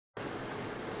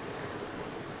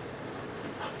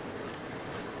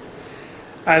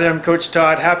Hi there, I'm Coach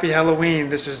Todd. Happy Halloween.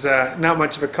 This is not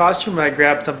much of a costume. I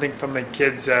grabbed something from the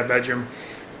kids' bedroom.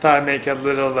 Thought I'd make a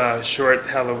little short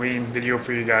Halloween video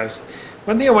for you guys.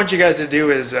 One thing I want you guys to do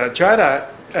is try to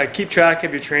keep track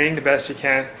of your training the best you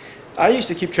can. I used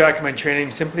to keep track of my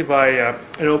training simply by a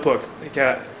notebook, like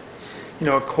a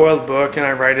coiled book, and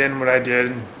I write in what I did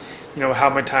and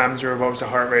how my times were, what was the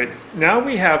heart rate. Now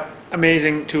we have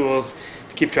amazing tools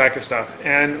to keep track of stuff,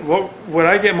 and what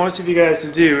I get most of you guys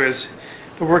to do is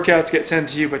the workouts get sent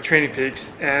to you by Training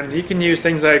Peaks, and you can use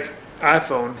things like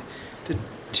iPhone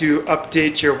to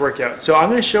update your workout. So I'm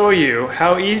going to show you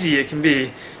how easy it can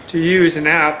be to use an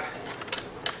app,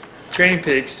 Training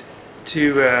Peaks,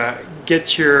 to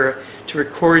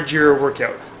record your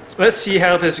workout. So let's see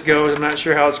how this goes. I'm not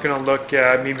sure how it's going to look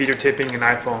me videotaping an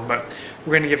iPhone, but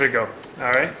we're going to give it a go.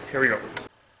 All right, here we go.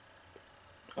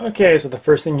 Okay, so the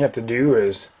first thing you have to do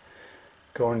is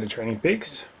go into Training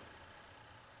Peaks.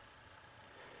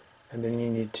 And then you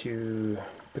need to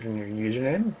put in your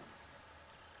username.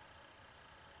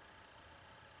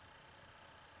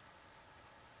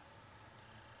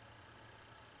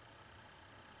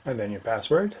 And then your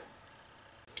password.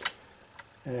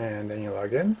 And then you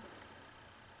log in.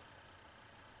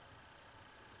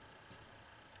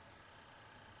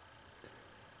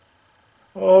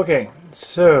 Okay,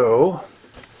 so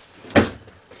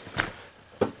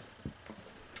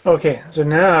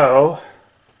now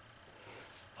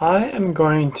I am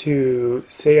going to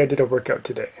say I did a workout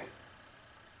today.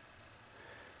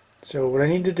 So what I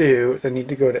need to do is I need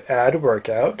to go to add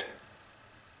workout,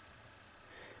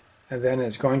 and then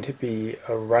it's going to be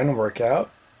a run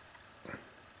workout,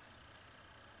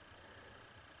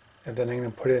 and then I'm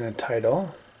going to put in a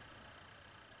title,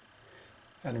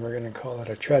 and we're going to call it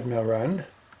a treadmill run.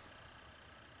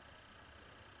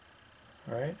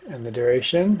 Alright, and the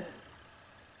duration,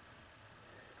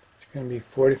 going to be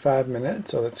 45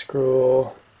 minutes, so let's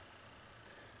scroll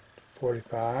to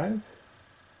 45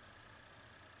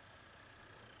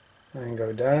 and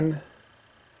go done.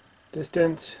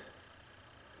 Distance,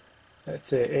 let's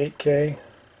say 8K,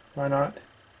 why not?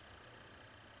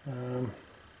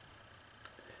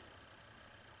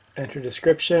 Enter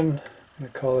description, I'm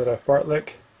going to call it a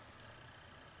fartlek.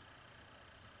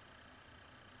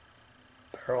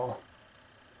 Barrel,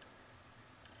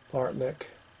 fartlek.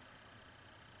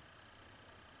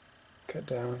 Cut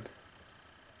down.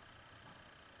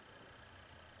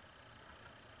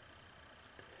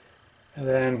 And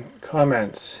then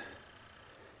comments.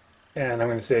 And I'm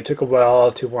going to say it took a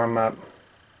while to warm up.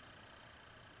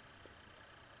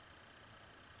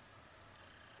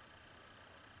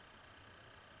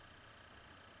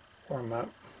 I'm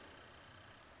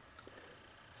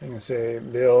going to say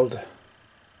build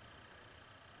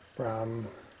from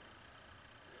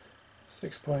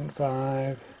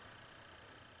 6.5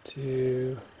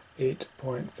 to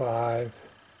 8.5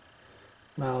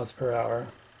 miles per hour.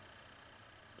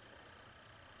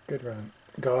 Good run.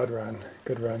 God run.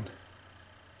 Good run.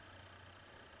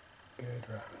 Good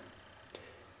run.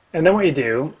 And then what you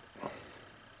do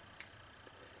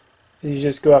is you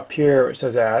just go up here where it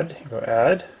says add. You go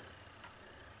add.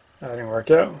 Adding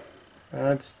workout.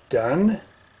 That's done.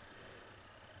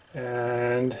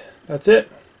 And that's it.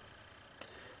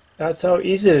 That's how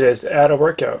easy it is to add a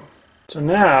workout. So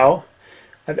now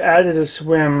I've added a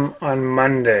swim on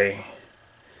Monday,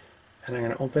 and I'm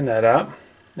going to open that up.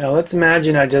 Now let's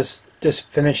imagine I just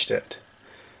finished it.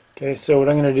 Okay, so what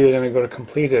I'm going to do is I'm going to go to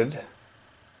completed.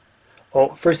 Oh,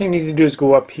 first thing you need to do is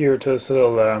go up here to this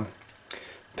little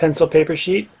pencil paper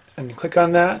sheet and click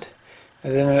on that,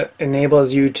 and then it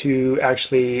enables you to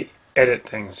actually edit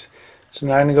things. So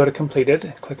now I'm going to go to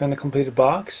completed, click on the completed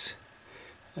box.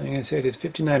 I'm going to say I did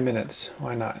 59 minutes.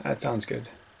 Why not? That sounds good.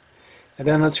 And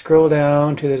then let's scroll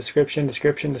down to the description,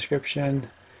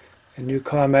 a new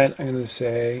comment. I'm going to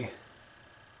say,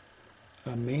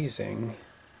 amazing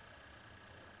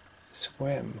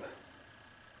swim.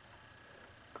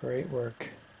 Great work.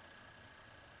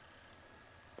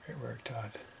 Great work,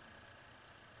 Todd.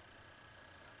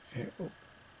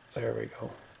 There we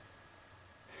go.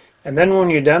 And then when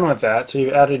you're done with that, so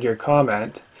you've added your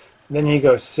comment, then you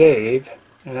go save,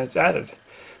 and it's added.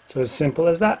 So as simple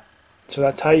as that. So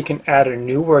that's how you can add a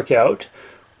new workout,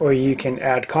 or you can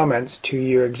add comments to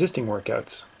your existing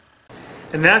workouts.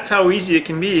 And that's how easy it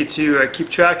can be to keep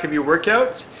track of your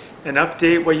workouts and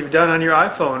update what you've done on your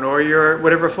iPhone or your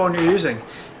whatever phone you're using.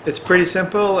 It's pretty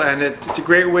simple, and it's a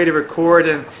great way to record,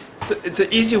 and it's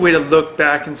an easy way to look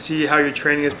back and see how your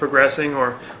training is progressing,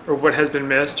 or what has been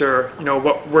missed, or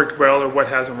what worked well or what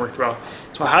hasn't worked well.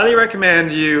 So I highly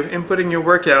recommend you inputting your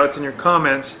workouts and your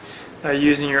comments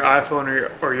using your iPhone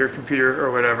or your computer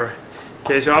or whatever.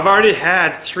 Okay, so I've already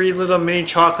had 3 little mini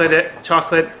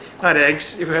not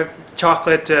eggs,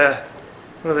 chocolate,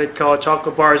 what do they call it,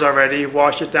 chocolate bars already.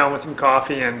 Washed it down with some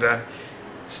coffee, and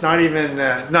it's not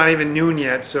even noon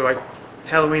yet, so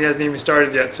Halloween hasn't even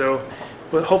started yet. So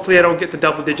well, hopefully I don't get the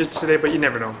double digits today, but you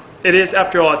never know. It is,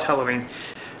 after all, it's Halloween.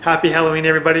 Happy Halloween,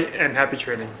 everybody, and happy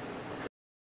trading.